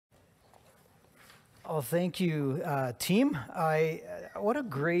Well, thank you, team.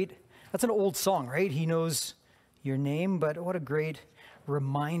 That's an old song, right? He knows your name, but what a great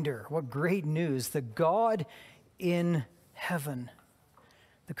reminder. What great news. The God in heaven,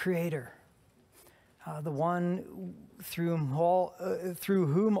 the Creator, the one through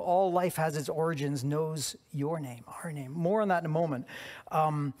whom all life has its origins, knows your name, our name. More on that in a moment.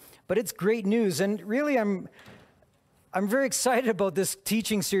 But it's great news. And really, I'm very excited about this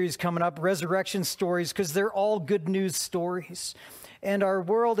teaching series coming up, Resurrection Stories, because they're all good news stories. And our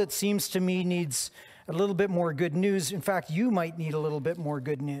world, it seems to me, needs a little bit more good news. In fact, you might need a little bit more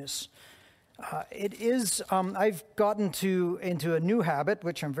good news. I've gotten into a new habit,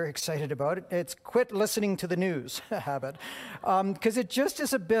 which I'm very excited about. It's quit listening to the news habit, because it just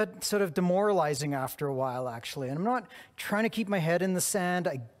is a bit sort of demoralizing after a while, actually. And I'm not trying to keep my head in the sand.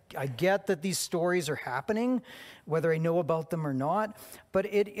 I get that these stories are happening, whether I know about them or not, but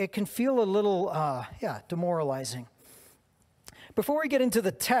it can feel a little, demoralizing. Before we get into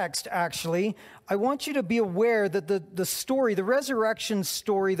the text, actually, I want you to be aware that the resurrection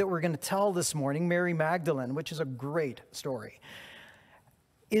story that we're going to tell this morning, Mary Magdalene, which is a great story,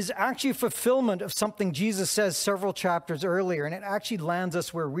 is actually a fulfillment of something Jesus says several chapters earlier, and it actually lands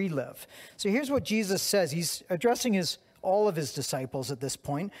us where we live. So here's what Jesus says. He's addressing all of his disciples at this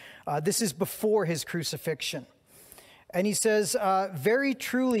point. This is before his crucifixion. And he says, very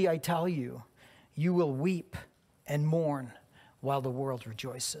truly, I tell you, you will weep and mourn while the world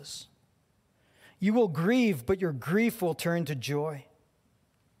rejoices. You will grieve, but your grief will turn to joy.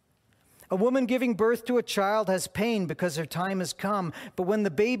 A woman giving birth to a child has pain because her time has come, but when the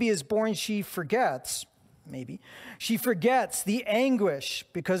baby is born, she forgets the anguish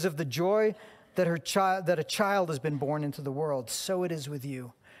because of the joy that a child has been born into the world. So it is with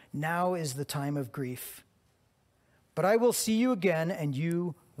you. Now is the time of grief. But I will see you again, and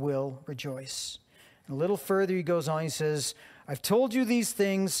you will rejoice. And a little further he goes on, he says, I've told you these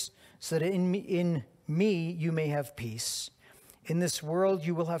things so that in me you may have peace. In this world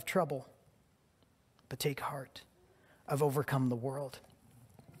you will have trouble, but take heart. I've overcome the world.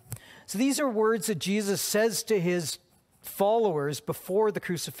 So these are words that Jesus says to his followers before the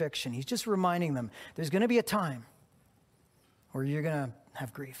crucifixion. He's just reminding them, there's going to be a time where you're going to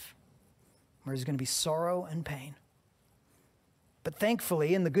have grief, where there's going to be sorrow and pain. But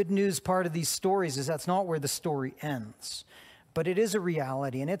thankfully, and the good news part of these stories is that's not where the story ends. But it is a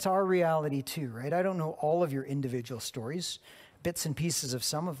reality, and it's our reality too, right? I don't know all of your individual stories, bits and pieces of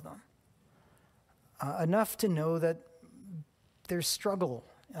some of them. Enough to know that there's struggle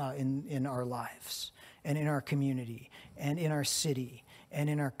in our lives, and in our community, and in our city, and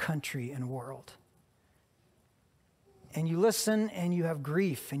in our country and world. And you listen, and you have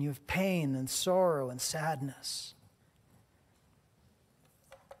grief, and you have pain, and sorrow, and sadness.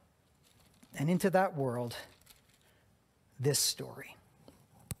 And into that world, this story.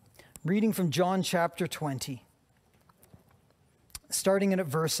 Reading from John chapter 20, starting at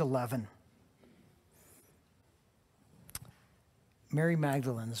verse 11. Mary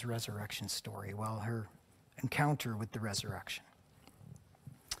Magdalene's resurrection story, her encounter with the resurrection.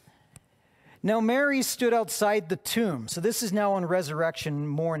 Now Mary stood outside the tomb. So this is now on resurrection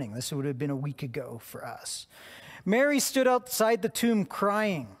morning. This would have been a week ago for us. Mary stood outside the tomb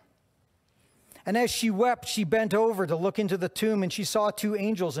crying. And as she wept, she bent over to look into the tomb, and she saw two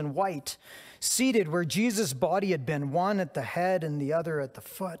angels in white, seated where Jesus' body had been, one at the head and the other at the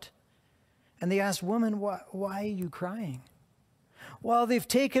foot. And they asked, Woman, why are you crying? Well, they've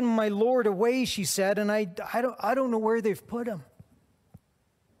taken my Lord away, she said, and I don't know where they've put him.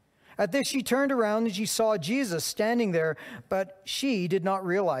 At this, she turned around and she saw Jesus standing there, but she did not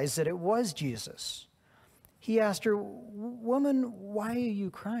realize that it was Jesus. He asked her, Woman, why are you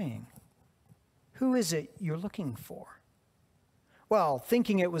crying? Who is it you're looking for? Well,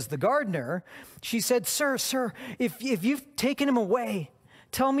 thinking it was the gardener, she said, Sir, if you've taken him away,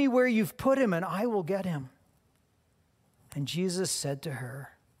 tell me where you've put him and I will get him. And Jesus said to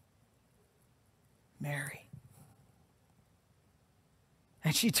her, Mary.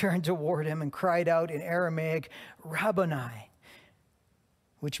 And she turned toward him and cried out in Aramaic, Rabboni,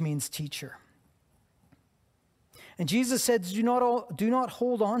 which means teacher. And Jesus said, do not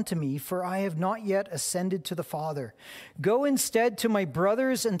hold on to me, for I have not yet ascended to the Father. Go instead to my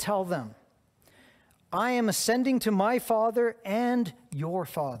brothers and tell them, I am ascending to my Father and your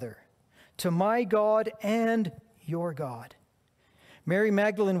Father, to my God and your God. Mary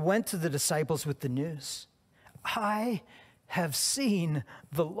Magdalene went to the disciples with the news. I have seen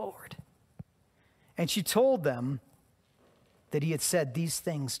the Lord. And she told them that he had said these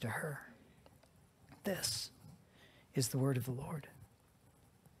things to her. This is the word of the Lord.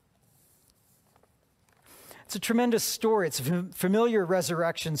 It's a tremendous story. It's a familiar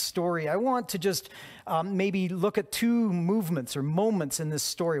resurrection story. I want to just maybe look at two movements or moments in this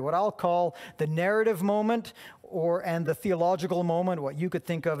story, what I'll call the narrative moment and the theological moment, what you could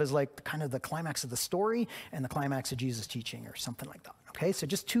think of as like kind of the climax of the story and the climax of Jesus' teaching or something like that. Okay, so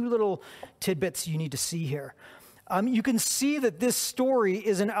just two little tidbits you need to see here. You can see that this story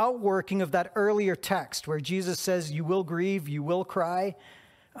is an outworking of that earlier text where Jesus says, you will grieve, you will cry,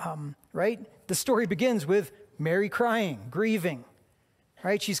 right? The story begins with Mary crying, grieving,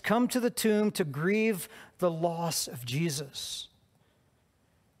 right? She's come to the tomb to grieve the loss of Jesus.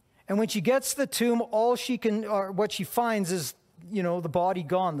 And when she gets to the tomb, what she finds is, the body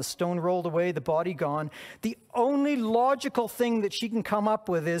gone, the stone rolled away, the body gone. The only logical thing that she can come up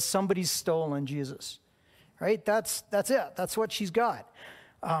with is somebody's stolen Jesus, right? That's it. That's what she's got.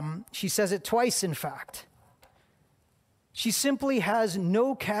 She says it twice, in fact. She simply has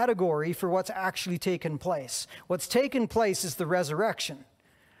no category for what's actually taken place. What's taken place is the resurrection,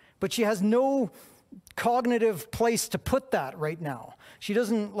 but she has no cognitive place to put that right now. She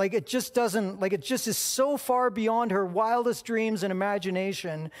doesn't, it just is so far beyond her wildest dreams and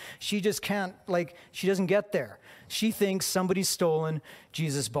imagination, she just can't, she doesn't get there. She thinks somebody's stolen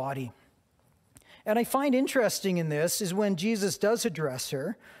Jesus' body. And I find interesting in this is when Jesus does address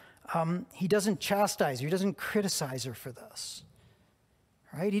her, he doesn't chastise her, he doesn't criticize her for this,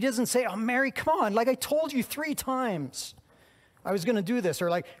 right? He doesn't say, oh, Mary, come on, I told you 3 times I was going to do this, or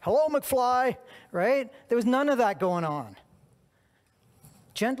hello, McFly, right? There was none of that going on.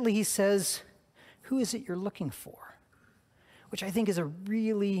 Gently, he says, who is it you're looking for? Which I think is a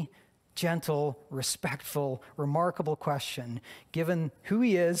really gentle, respectful, remarkable question, given who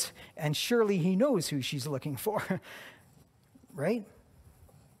he is, and surely he knows who she's looking for, right?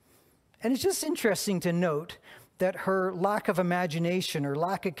 And it's just interesting to note that her lack of imagination, or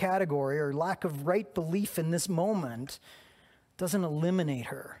lack of category, or lack of right belief in this moment doesn't eliminate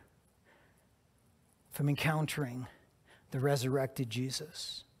her from encountering the resurrected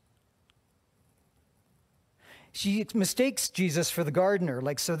Jesus. She mistakes Jesus for the gardener.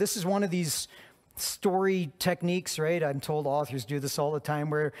 So this is one of these story techniques, right? I'm told authors do this all the time,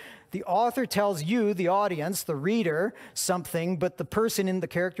 where the author tells you, the audience, the reader, something, but the person in the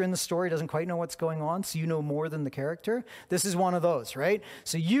character in the story doesn't quite know what's going on, so you know more than the character. This is one of those, right?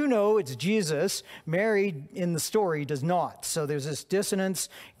 So it's Jesus. Mary in the story does not. So there's this dissonance,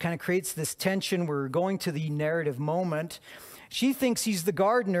 kind of creates this tension. We're going to the narrative moment. She thinks he's the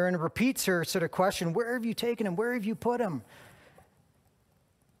gardener and repeats her sort of question, where have you taken him? Where have you put him?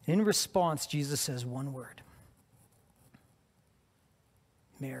 In response, Jesus says one word: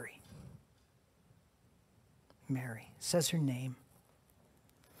 Mary. Mary says her name.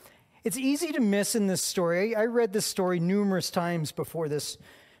 It's easy to miss in this story. I read this story numerous times before this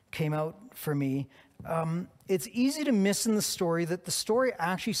came out for me. It's easy to miss in the story that the story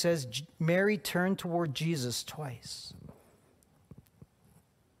actually says Mary turned toward Jesus twice.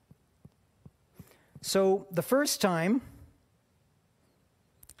 So the first time,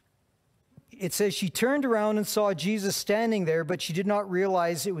 it says she turned around and saw Jesus standing there, but she did not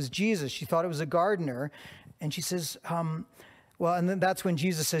realize it was Jesus. She thought it was a gardener. And she says, and then that's when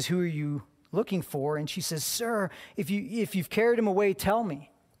Jesus says, who are you looking for? And she says, sir, if you've carried him away, tell me.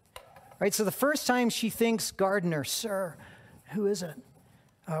 Right? So the first time she thinks gardener, sir, who is it?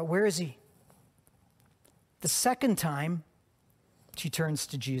 Where is he? The second time she turns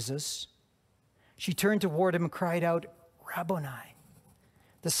to Jesus, she turned toward him and cried out, Rabboni.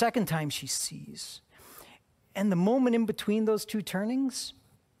 The second time she sees. And the moment in between those two turnings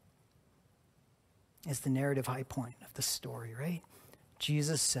is the narrative high point of the story, right?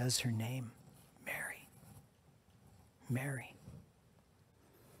 Jesus says her name, Mary. Mary.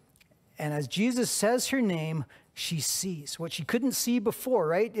 And as Jesus says her name, she sees what she couldn't see before,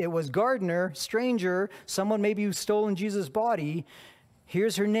 right? It was gardener, stranger, someone maybe who's stolen Jesus' body.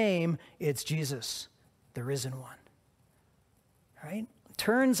 Here's her name. It's Jesus, the risen one, right?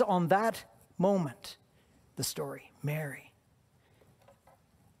 Turns on that moment, the story, Mary.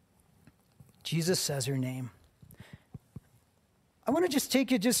 Jesus says her name. I want to just take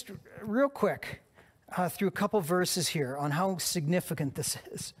you just real quick through a couple verses here on how significant this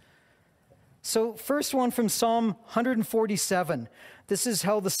is. So first one from Psalm 147. This is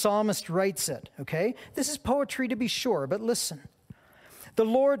how the psalmist writes it, okay? This is poetry to be sure, but listen. The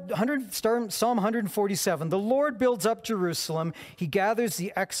Lord, Psalm 147, the Lord builds up Jerusalem. He gathers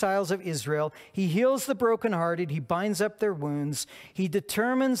the exiles of Israel. He heals the brokenhearted. He binds up their wounds. He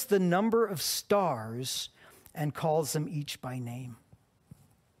determines the number of stars and calls them each by name.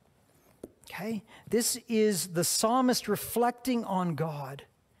 Okay? This is the psalmist reflecting on God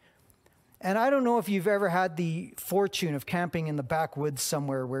And I don't know if you've ever had the fortune of camping in the backwoods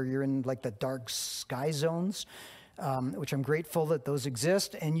somewhere where you're in like the dark sky zones, which I'm grateful that those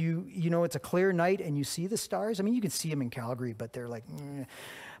exist. And you know, it's a clear night and you see the stars. I mean, you can see them in Calgary, but they're like,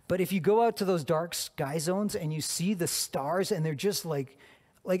 But if you go out to those dark sky zones and you see the stars and they're just like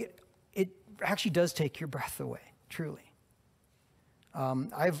it actually does take your breath away, truly.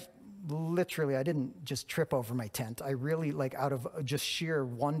 I didn't just trip over my tent. I really, like, out of just sheer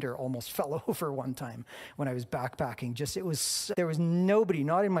wonder, almost fell over one time when I was backpacking. There was nobody,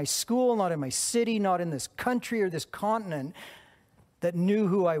 not in my school, not in my city, not in this country or this continent, that knew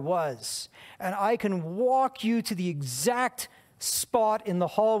who I was. And I can walk you to the exact spot in the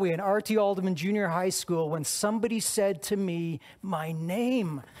hallway in R.T. Alderman Junior High School when somebody said to me my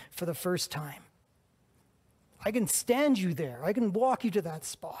name for the first time. I can stand you there. I can walk you to that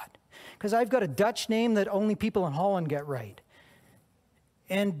spot because I've got a Dutch name that only people in Holland get right.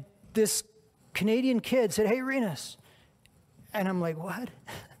 And this Canadian kid said, "Hey, Renus." And I'm like, what?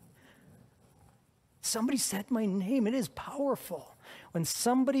 Somebody said my name. It is powerful when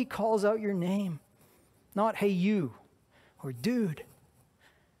somebody calls out your name. Not, "Hey, you," or "dude,"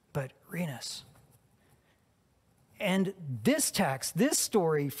 but Renus. And this text, this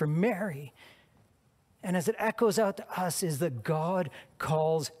story from Mary, and as it echoes out to us, is that God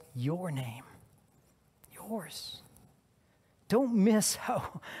calls your name, yours. Don't miss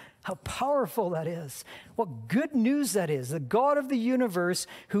how powerful that is. What good news that is. The God of the universe,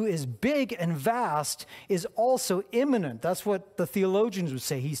 who is big and vast, is also immanent. That's what the theologians would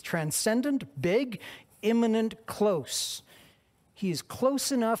say. He's transcendent, big, immanent, close. He is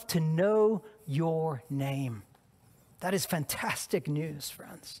close enough to know your name. That is fantastic news,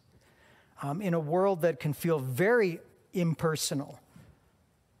 friends. In a world that can feel very impersonal,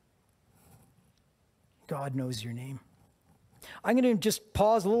 God knows your name. I'm going to just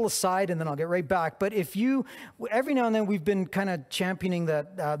pause a little aside and then I'll get right back. But every now and then we've been kind of championing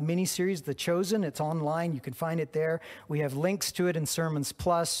that mini-series, The Chosen. It's online. You can find it there. We have links to it in Sermons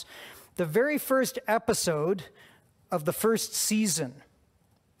Plus. The very first episode of the first season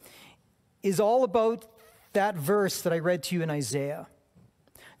is all about that verse that I read to you in Isaiah.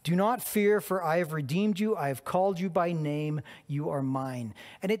 "Do not fear, for I have redeemed you. I have called you by name. You are mine."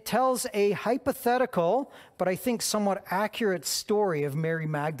 And it tells a hypothetical, but I think somewhat accurate story of Mary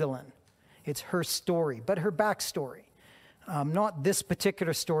Magdalene. It's her story, but her backstory. Not this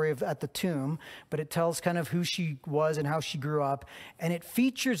particular story at the tomb, but it tells kind of who she was and how she grew up. And it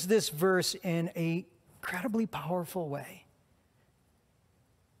features this verse in an incredibly powerful way.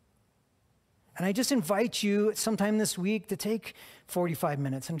 And I just invite you sometime this week to take 45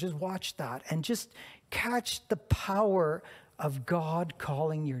 minutes and just watch that and just catch the power of God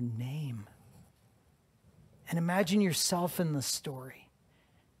calling your name. And imagine yourself in the story.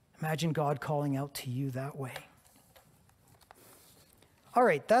 Imagine God calling out to you that way. All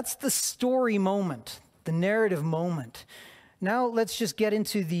right, that's the story moment, the narrative moment. Now let's just get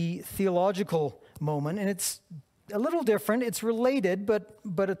into the theological moment, and it's a little different. It's related,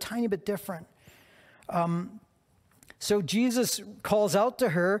 but a tiny bit different. So Jesus calls out to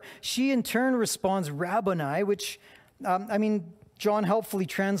her. She in turn responds, "Rabboni," which, John helpfully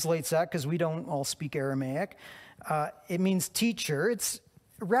translates that because we don't all speak Aramaic. It means teacher.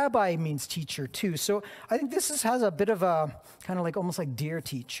 Rabbi means teacher too. So I think this has a bit of a kind of like almost like dear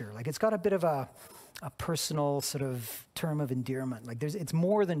teacher. Like it's got a bit of a personal sort of term of endearment. Like it's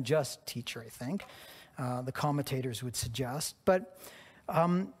more than just teacher, I think. The commentators would suggest. But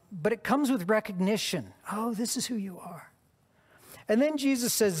it comes with recognition. Oh, this is who you are. And then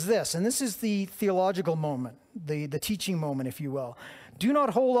Jesus says this, and this is the theological moment, the teaching moment, if you will. "Do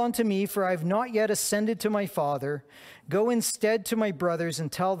not hold on to me, for I have not yet ascended to my Father. Go instead to my brothers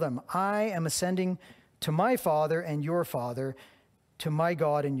and tell them, I am ascending to my Father and your Father, to my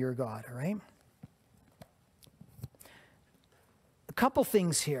God and your God." All right? A couple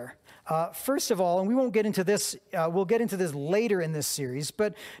things here. First of all, and we won't get into this, we'll get into this later in this series,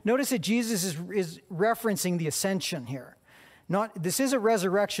 but notice that Jesus is referencing the ascension here. This is a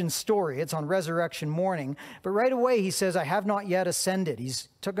resurrection story. It's on resurrection morning. But right away, he says, "I have not yet ascended." He's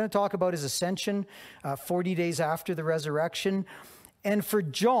going to talk about his ascension 40 days after the resurrection. And for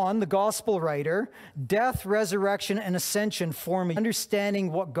John, the gospel writer, death, resurrection, and ascension form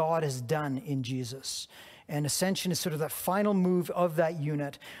understanding what God has done in Jesus. And ascension is sort of that final move of that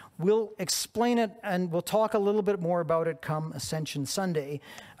unit. We'll explain it, and we'll talk a little bit more about it come Ascension Sunday,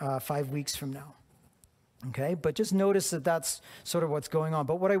 5 weeks from now. Okay, but just notice that that's sort of what's going on.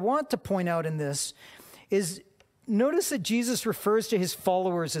 But what I want to point out in this is notice that Jesus refers to his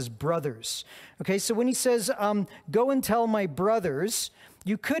followers as brothers. Okay, so when he says, "Go and tell my brothers,"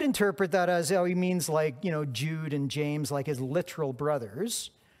 You could interpret that as, oh, he means like, Jude and James, like his literal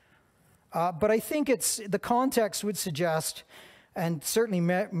brothers. But I think the context would suggest, and certainly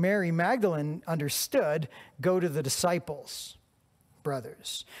Mary Magdalene understood, go to the disciples,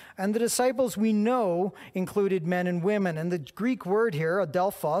 brothers. And the disciples, we know, included men and women. And the Greek word here,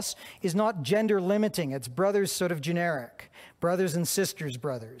 adelphos, is not gender limiting. It's brothers sort of generic. Brothers and sisters,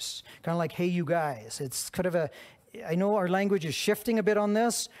 brothers. Kind of like, hey, you guys. It's kind of I know our language is shifting a bit on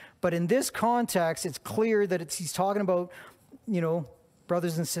this, but in this context, it's clear that he's talking about,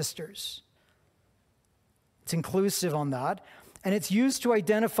 brothers and sisters. It's inclusive on that. And it's used to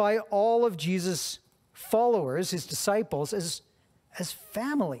identify all of Jesus' followers, his disciples, as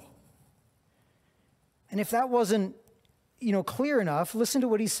family. And if that wasn't, clear enough, listen to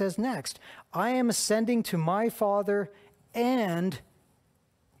what he says next. I am ascending to my Father and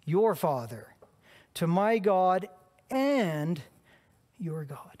your Father, to my God and your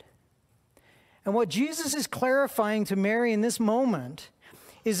God. And what Jesus is clarifying to Mary in this moment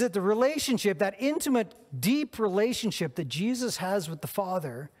is that the relationship, that intimate, deep relationship that Jesus has with the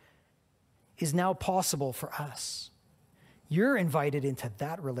Father, is now possible for us. You're invited into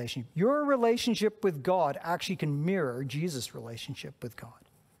that relationship. Your relationship with God actually can mirror Jesus' relationship with God,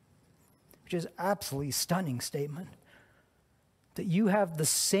 which is absolutely stunning statement. That you have the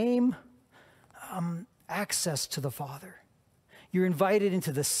same access to the Father. You're invited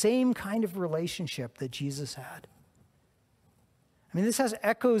into the same kind of relationship that Jesus had. I mean, this has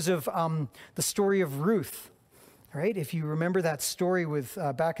echoes of the story of Ruth, right? If you remember that story with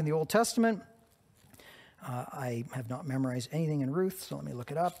back in the Old Testament, I have not memorized anything in Ruth, so let me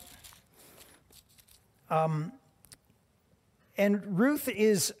look it up. And Ruth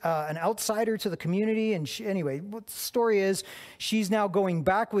is an outsider to the community. And anyway, what the story is, she's now going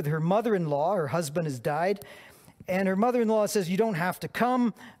back with her mother-in-law. Her husband has died. And her mother-in-law says, you don't have to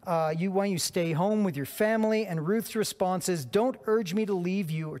come. Why don't you stay home with your family? And Ruth's response is, don't urge me to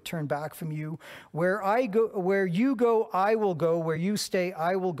leave you or turn back from you. Where you go, I will go. Where you stay,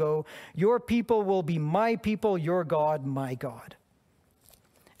 I will go. Your people will be my people, your God, my God.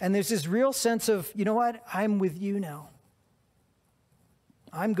 And there's this real sense of, you know what? I'm with you now.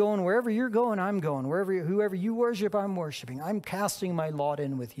 I'm going wherever you're going, I'm going. Whoever you worship, I'm worshiping. I'm casting my lot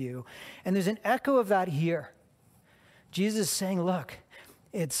in with you. And there's an echo of that here. Jesus is saying, look,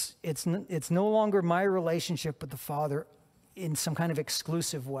 it's no longer my relationship with the Father in some kind of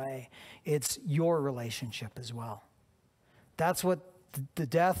exclusive way. It's your relationship as well. That's what the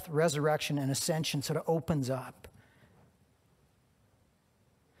death, resurrection, and ascension sort of opens up.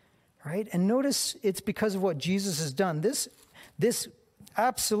 Right? And notice it's because of what Jesus has done. This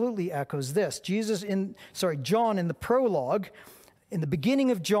absolutely echoes this. John in the prologue, in the beginning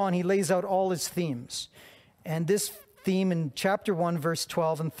of John, he lays out all his themes. And this theme in chapter 1, verse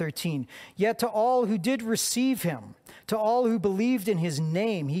 12 and 13. Yet to all who did receive him, to all who believed in his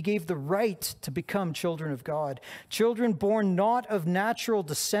name, he gave the right to become children of God. Children born not of natural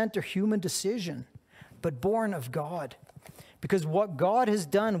descent or human decision, but born of God. Because what God has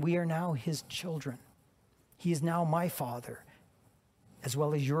done, we are now his children. He is now my Father, as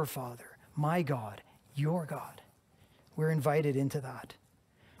well as your Father, my God, your God. We're invited into that.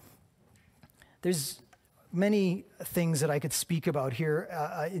 There's many things that I could speak about here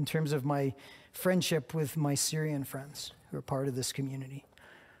in terms of my friendship with my Syrian friends who are part of this community.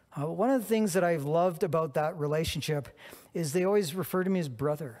 One of the things that I've loved about that relationship is they always refer to me as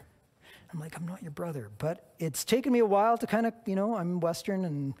brother. I'm like, I'm not your brother. But it's taken me a while to kind of, I'm Western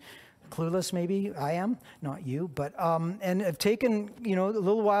and clueless maybe. I am, not you. But, and I've taken, a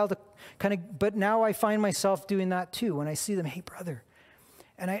little while to kind of, but now I find myself doing that too. When I see them, hey, brother.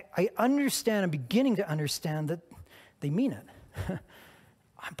 And I understand, I'm beginning to understand that they mean it.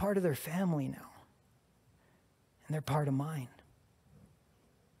 I'm part of their family now. And they're part of mine.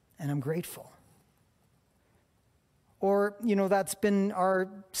 And I'm grateful. Or, that's been our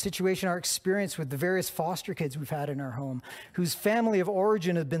situation, our experience with the various foster kids we've had in our home, whose family of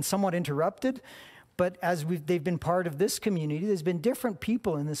origin has been somewhat interrupted. But as they've been part of this community, there's been different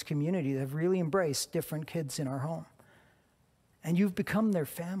people in this community that have really embraced different kids in our home. And you've become their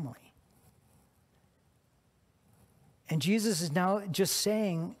family. And Jesus is now just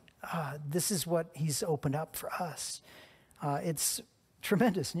saying, this is what he's opened up for us. It's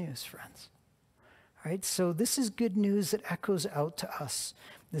tremendous news, friends. All right, so this is good news that echoes out to us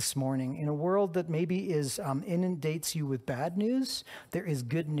this morning. In a world that maybe inundates you with bad news, there is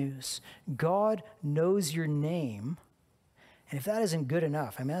good news. God knows your name. And if that isn't good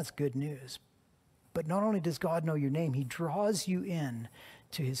enough, that's good news. But not only does God know your name, he draws you in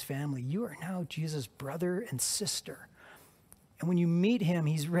to his family. You are now Jesus' brother and sister. And when you meet him,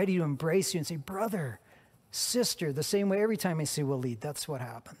 he's ready to embrace you and say, brother, sister, the same way every time I say Waleed, that's what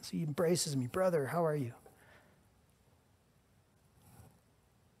happens. He embraces me, brother, how are you?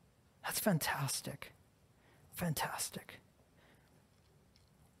 That's fantastic. Fantastic.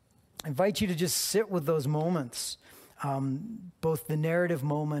 I invite you to just sit with those moments, both the narrative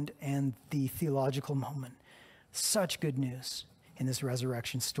moment and the theological moment. Such good news in this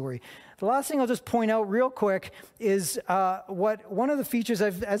resurrection story. The last thing I'll just point out real quick is one of the features,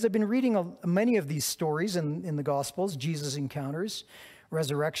 as I've been reading many of these stories in the Gospels, Jesus encounters,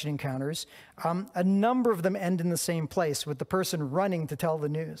 resurrection encounters, a number of them end in the same place with the person running to tell the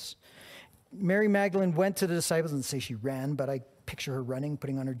news. Mary Magdalene went to the disciples and say she ran, but I picture her running,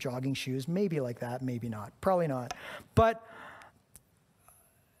 putting on her jogging shoes, maybe like that, maybe not, probably not. But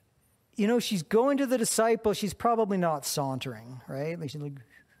she's going to the disciples. She's probably not sauntering, right?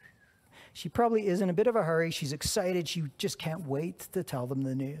 She probably is in a bit of a hurry. She's excited. She just can't wait to tell them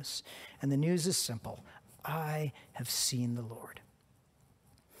the news. And the news is simple. I have seen the Lord.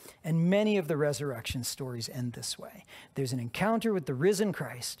 And many of the resurrection stories end this way. There's an encounter with the risen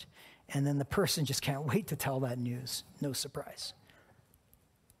Christ, and then the person just can't wait to tell that news. No surprise.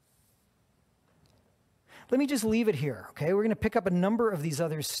 Let me just leave it here, okay? We're going to pick up a number of these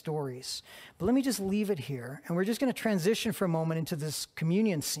other stories. But let me just leave it here, and we're just going to transition for a moment into this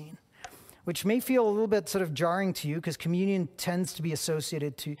communion scene, which may feel a little bit sort of jarring to you because communion tends to be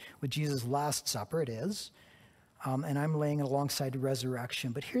associated with Jesus' Last Supper. It is. And I'm laying it alongside the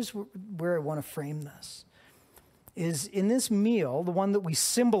resurrection. But here's where I want to frame this. Is in this meal, the one that we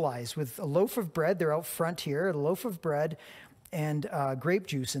symbolize with a loaf of bread, they're out front here, a loaf of bread and grape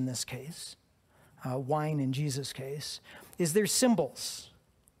juice in this case, wine in Jesus' case, is their symbols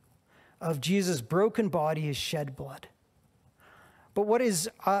of Jesus' broken body, his shed blood. But what is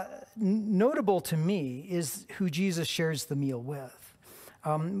notable to me is who Jesus shares the meal with.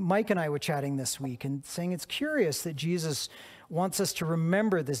 Mike and I were chatting this week and saying it's curious that Jesus wants us to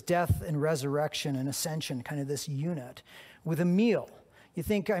remember this death and resurrection and ascension, kind of this unit, with a meal. You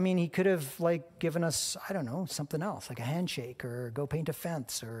think, he could have given us, I don't know, something else, like a handshake or go paint a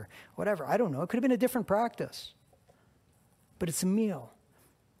fence or whatever. I don't know. It could have been a different practice. But it's a meal.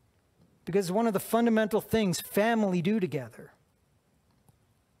 Because one of the fundamental things family do together.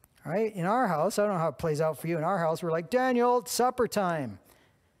 Right? In our house, I don't know how it plays out for you. In our house, we're like, Daniel, it's supper time.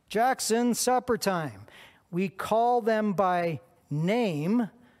 Jackson, supper time. We call them by name,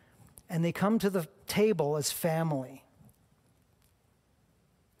 and they come to the table as family,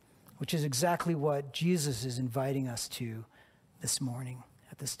 which is exactly what Jesus is inviting us to this morning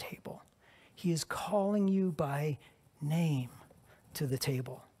at this table. He is calling you by name to the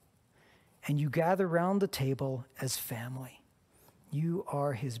table, and you gather around the table as family. You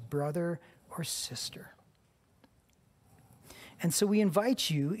are his brother or sister. And so we invite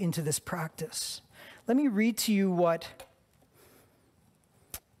you into this practice. Let me read to you what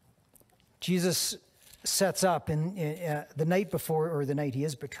Jesus sets up in the night before, or the night he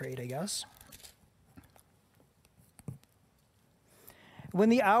is betrayed, I guess. When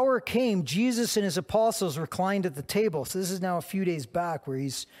the hour came, Jesus and his apostles reclined at the table. So this is now a few days back where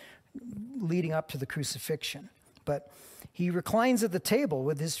he's leading up to the crucifixion. But he reclines at the table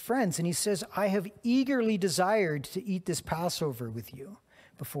with his friends and he says, I have eagerly desired to eat this Passover with you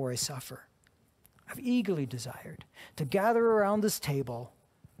before I suffer. I've eagerly desired to gather around this table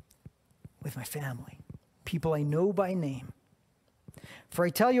with my family, people I know by name. For I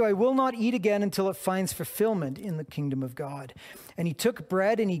tell you, I will not eat again until it finds fulfillment in the kingdom of God. And he took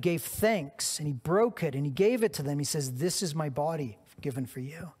bread and he gave thanks and he broke it and he gave it to them. He says, this is my body given for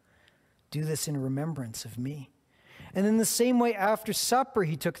you. Do this in remembrance of me. And in the same way, after supper,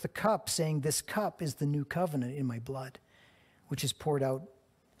 he took the cup, saying, this cup is the new covenant in my blood, which is poured out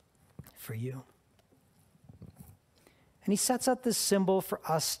for you. And he sets up this symbol for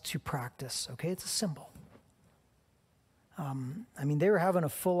us to practice, okay? It's a symbol. They were having a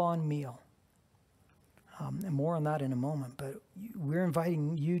full-on meal. And more on that in a moment. But we're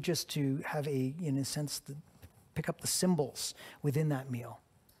inviting you just to have in a sense, pick up the symbols within that meal.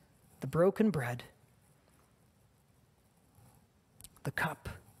 The broken bread, the cup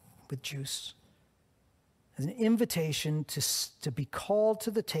with juice, as an invitation to be called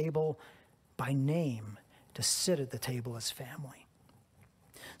to the table by name, to sit at the table as family.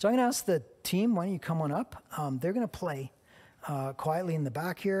 So I'm going to ask the team, why don't you come on up? They're going to play quietly in the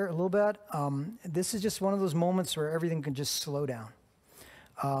back here a little bit. This is just one of those moments where everything can just slow down.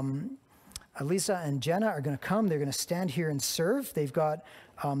 Lisa and Jenna are going to come. They're going to stand here and serve. They've got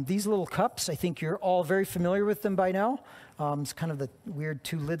these little cups. I think you're all very familiar with them by now. It's kind of the weird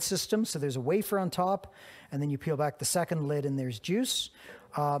 2-lid system. So there's a wafer on top, and then you peel back the second lid, and there's juice.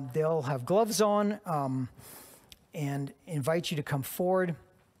 They'll have gloves on and invite you to come forward.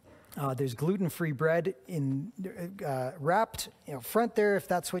 There's gluten-free bread wrapped front there if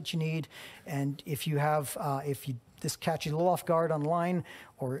that's what you need. And if you have, this catch you a little off guard online,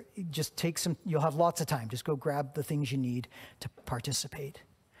 or just take some, you'll have lots of time. Just go grab the things you need to participate.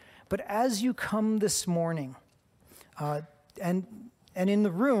 But as you come this morning, and in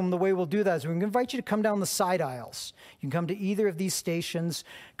the room, the way we'll do that is we're going to invite you to come down the side aisles. You can come to either of these stations,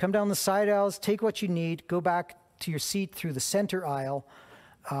 come down the side aisles, take what you need, go back to your seat through the center aisle,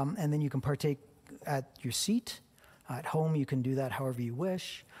 and then you can partake at your seat. At home, you can do that however you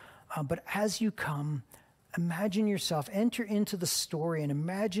wish. But as you come, imagine yourself, enter into the story, and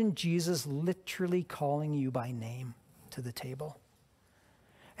imagine Jesus literally calling you by name to the table.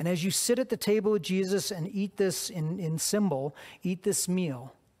 And as you sit at the table with Jesus and eat this in symbol, eat this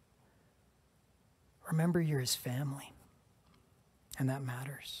meal, remember you're his family. And that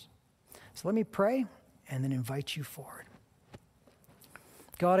matters. So let me pray and then invite you forward.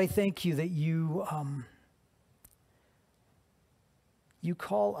 God, I thank you that you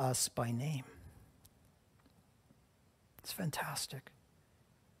call us by name. It's fantastic.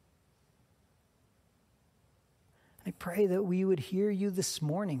 I pray that we would hear you this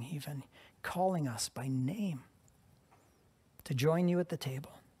morning even calling us by name to join you at the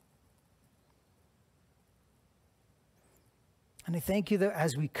table. And I thank you that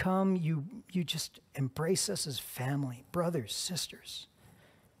as we come, you just embrace us as family, brothers, sisters.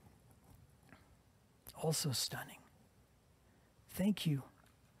 Also stunning. Thank you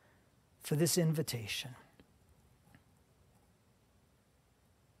for this invitation.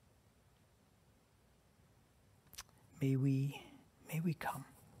 May we come,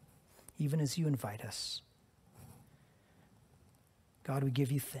 even as you invite us. God, we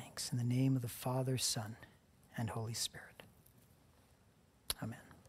give you thanks in the name of the Father, Son, and Holy Spirit.